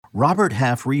Robert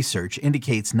Half research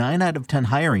indicates 9 out of 10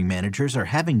 hiring managers are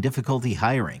having difficulty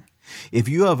hiring. If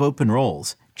you have open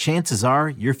roles, chances are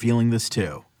you're feeling this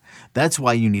too. That's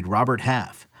why you need Robert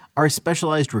Half. Our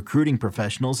specialized recruiting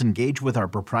professionals engage with our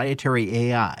proprietary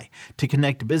AI to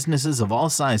connect businesses of all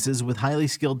sizes with highly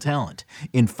skilled talent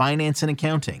in finance and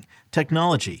accounting,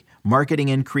 technology, marketing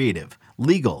and creative,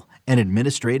 legal, and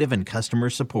administrative and customer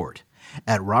support.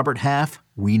 At Robert Half,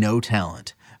 we know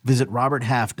talent. Visit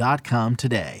roberthalf.com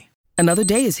today. Another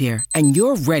day is here, and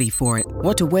you're ready for it.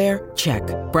 What to wear? Check.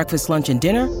 Breakfast, lunch, and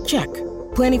dinner? Check.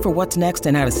 Planning for what's next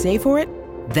and how to save for it?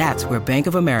 That's where Bank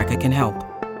of America can help.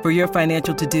 For your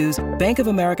financial to-dos, Bank of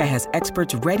America has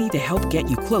experts ready to help get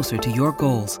you closer to your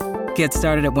goals. Get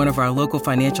started at one of our local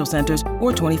financial centers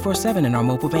or 24/7 in our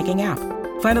mobile banking app.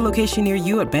 Find a location near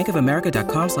you at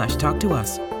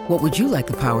bankofamerica.com/talktous. What would you like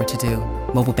the power to do?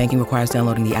 Mobile banking requires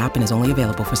downloading the app and is only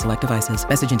available for select devices.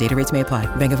 Message and data rates may apply.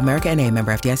 Bank of America N.A.,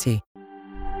 member FDIC.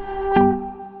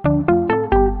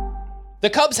 The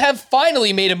Cubs have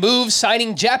finally made a move,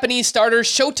 signing Japanese starter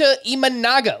Shōta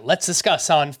Imanaga. Let's discuss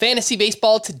on Fantasy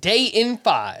Baseball Today in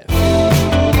 5.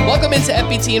 Welcome into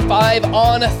FBT in 5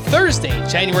 on Thursday,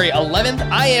 January 11th.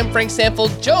 I am Frank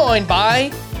Stanfield, joined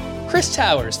by Chris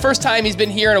Towers. First time he's been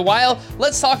here in a while.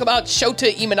 Let's talk about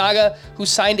Shōta Imanaga, who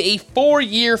signed a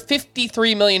 4-year,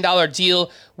 $53 million deal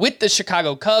with the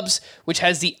Chicago Cubs, which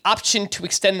has the option to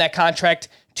extend that contract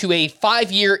to a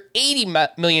 5-year,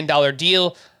 $80 million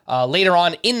deal. Later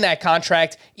on in that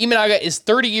contract, Imanaga is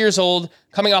 30 years old,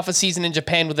 coming off a season in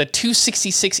Japan with a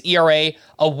 2.66 ERA,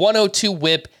 a 102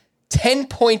 WHIP,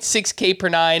 10.6 K per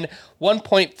nine,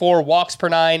 1.4 walks per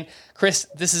nine. Chris,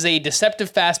 this is a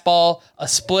deceptive fastball, a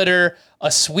splitter,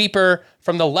 a sweeper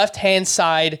from the left-hand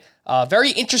side.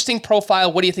 Very interesting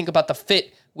profile. What do you think about the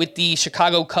fit with the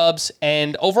Chicago Cubs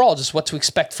and overall just what to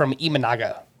expect from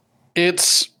Imanaga?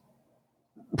 It's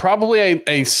probably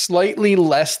a slightly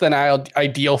less than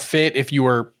ideal fit if you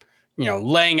were,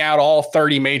 laying out all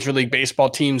 30 Major League Baseball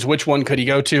teams. Which one could he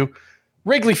go to?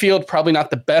 Wrigley Field, probably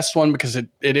not the best one because it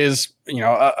is,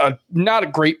 not a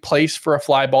great place for a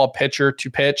fly ball pitcher to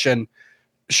pitch. And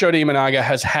Shōta Imanaga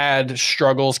has had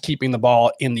struggles keeping the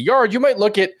ball in the yard. You might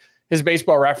look at his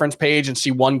baseball reference page and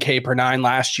see 1K per nine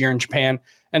last year in Japan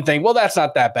and think, well, that's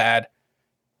not that bad.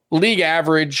 League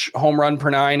average home run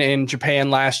per nine in Japan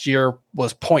last year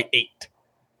was 0.8.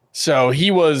 So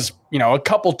he was, a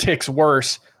couple ticks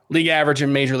worse. League average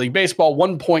in Major League Baseball,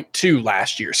 1.2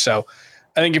 last year. So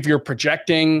I think if you're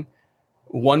projecting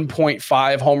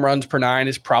 1.5 home runs per nine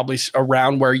is probably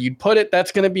around where you'd put it.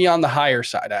 That's going to be on the higher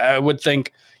side. I would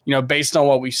think, based on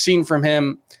what we've seen from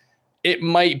him, it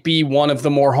might be one of the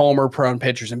more homer-prone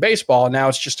pitchers in baseball. Now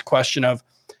it's just a question of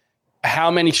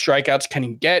how many strikeouts can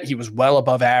he get? He was well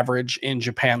above average in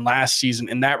Japan last season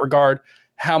in that regard.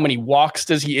 How many walks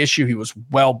does he issue? He was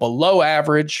well below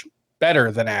average, better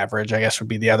than average, I guess would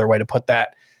be the other way to put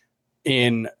that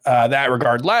in that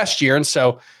regard last year. And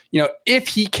so, if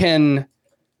he can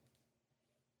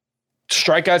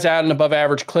strike guys out in above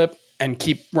average clip and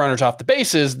keep runners off the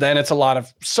bases, then it's a lot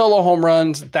of solo home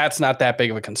runs. That's not that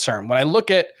big of a concern. When I look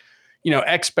at,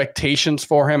 expectations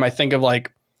for him, I think of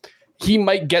he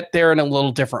might get there in a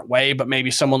little different way, but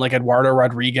maybe someone like Eduardo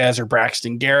Rodriguez or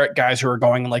Braxton Garrett, guys who are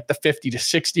going in the 50 to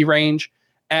 60 range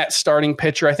at starting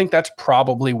pitcher. I think that's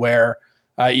probably where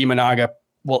Imanaga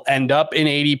will end up in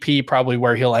ADP, probably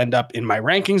where he'll end up in my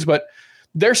rankings, but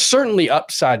there's certainly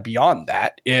upside beyond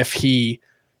that. If he,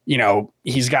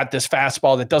 he's got this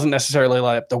fastball that doesn't necessarily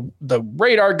light up the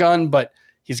radar gun, but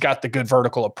he's got the good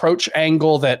vertical approach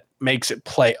angle that makes it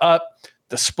play up.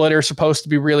 The splitter is supposed to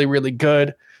be really, really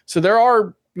good. So there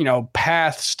are,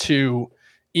 paths to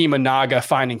Imanaga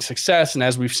finding success. And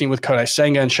as we've seen with Kodai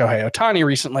Senga and Shohei Ohtani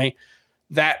recently,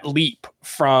 that leap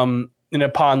from the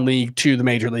Nippon League to the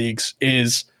major leagues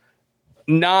is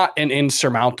not an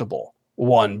insurmountable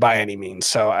one by any means.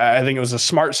 So I think it was a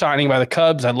smart signing by the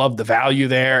Cubs. I love the value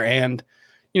there. And,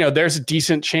 there's a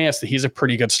decent chance that he's a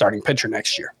pretty good starting pitcher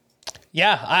next year.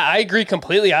 Yeah, I agree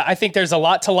completely. I think there's a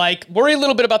lot to like. Worry a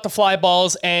little bit about the fly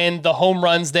balls and the home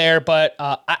runs there, but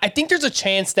I think there's a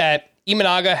chance that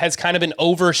Imanaga has kind of been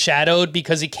overshadowed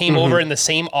because he came over in the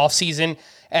same offseason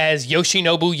as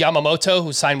Yoshinobu Yamamoto,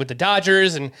 who signed with the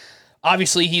Dodgers, and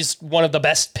obviously he's one of the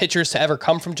best pitchers to ever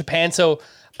come from Japan. So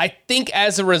I think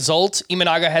as a result,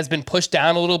 Imanaga has been pushed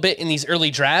down a little bit in these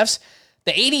early drafts.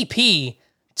 The ADP,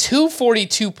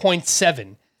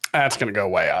 242.7. That's going to go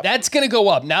way up. That's going to go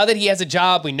up. Now that he has a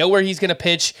job, we know where he's going to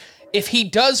pitch. If he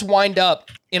does wind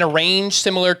up in a range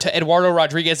similar to Eduardo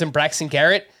Rodriguez and Braxton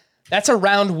Garrett, that's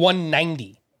around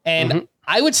 190. And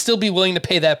I would still be willing to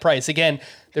pay that price. Again,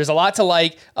 There's a lot to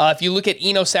like. If you look at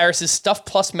Eno Saris's Stuff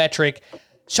Plus metric,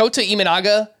 Shōta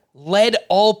Imanaga led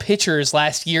all pitchers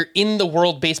last year in the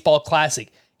World Baseball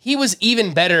Classic. He was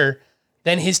even better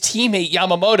than his teammate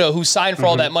Yamamoto, who signed for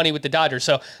all that money with the Dodgers.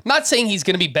 So I'm not saying he's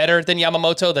going to be better than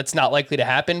Yamamoto. That's not likely to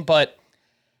happen, but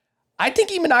I think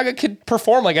Imanaga could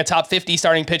perform like a top 50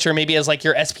 starting pitcher, maybe as like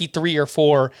your SP3 or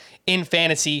 4 in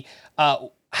fantasy.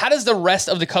 How does the rest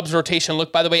of the Cubs rotation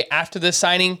look, by the way, after this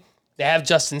signing? They have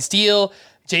Justin Steele,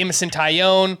 Jameson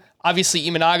Taillon, obviously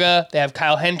Imanaga. They have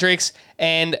Kyle Hendricks,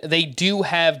 and they do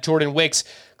have Jordan Wicks.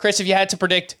 Chris, if you had to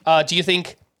predict, do you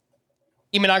think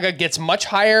Imanaga gets much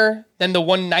higher than the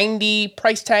 190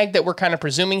 price tag that we're kind of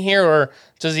presuming here, or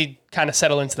does he kind of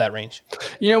settle into that range?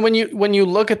 You know, when you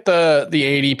look at the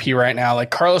ADP right now,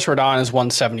 like Carlos Rodon is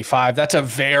 175. That's a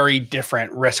very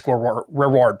different risk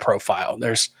reward profile.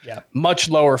 There's much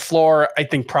lower floor. I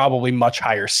think probably much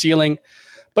higher ceiling.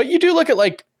 But you do look at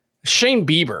like Shane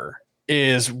Bieber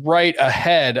is right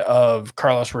ahead of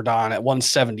Carlos Rodon at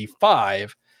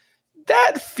 175.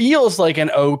 That feels like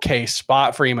an okay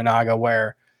spot for Imanaga,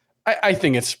 where I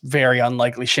think it's very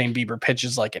unlikely Shane Bieber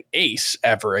pitches like an ace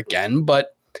ever again.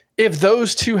 But if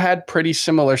those two had pretty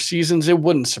similar seasons, it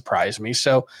wouldn't surprise me.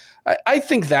 So I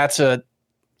think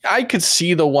I could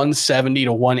see the 170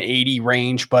 to 180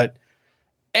 range, but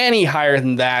any higher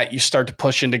than that, you start to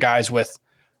push into guys with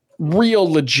real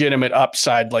legitimate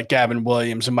upside like Gavin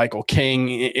Williams and Michael King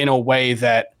in a way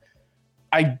that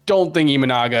I don't think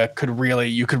Imanaga could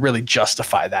really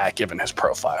justify that given his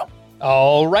profile.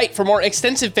 All right. For more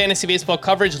extensive fantasy baseball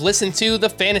coverage, listen to the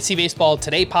Fantasy Baseball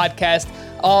Today podcast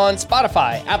on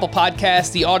Spotify, Apple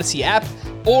Podcasts, the Odyssey app,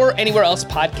 or anywhere else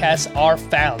podcasts are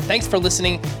found. Thanks for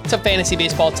listening to Fantasy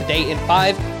Baseball Today in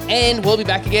 5, and we'll be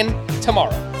back again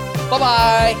tomorrow.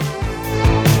 Bye-bye.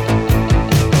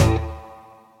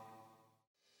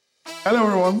 Hello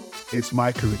everyone, it's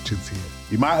Micah Richards here.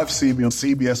 You might have seen me on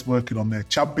CBS working on their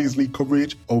Champions League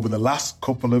coverage over the last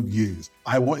couple of years.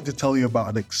 I wanted to tell you about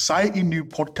an exciting new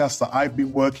podcast that I've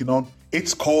been working on.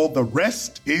 It's called The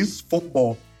Rest is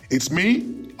Football. It's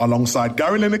me, alongside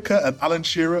Gary Lineker and Alan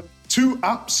Shearer, two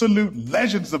absolute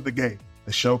legends of the game.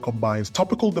 The show combines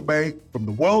topical debate from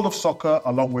the world of soccer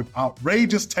along with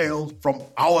outrageous tales from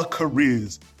our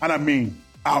careers. And I mean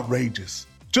outrageous.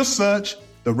 Just search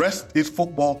The Rest is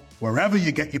Football wherever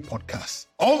you get your podcasts.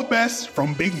 All the best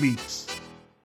from Big Meats.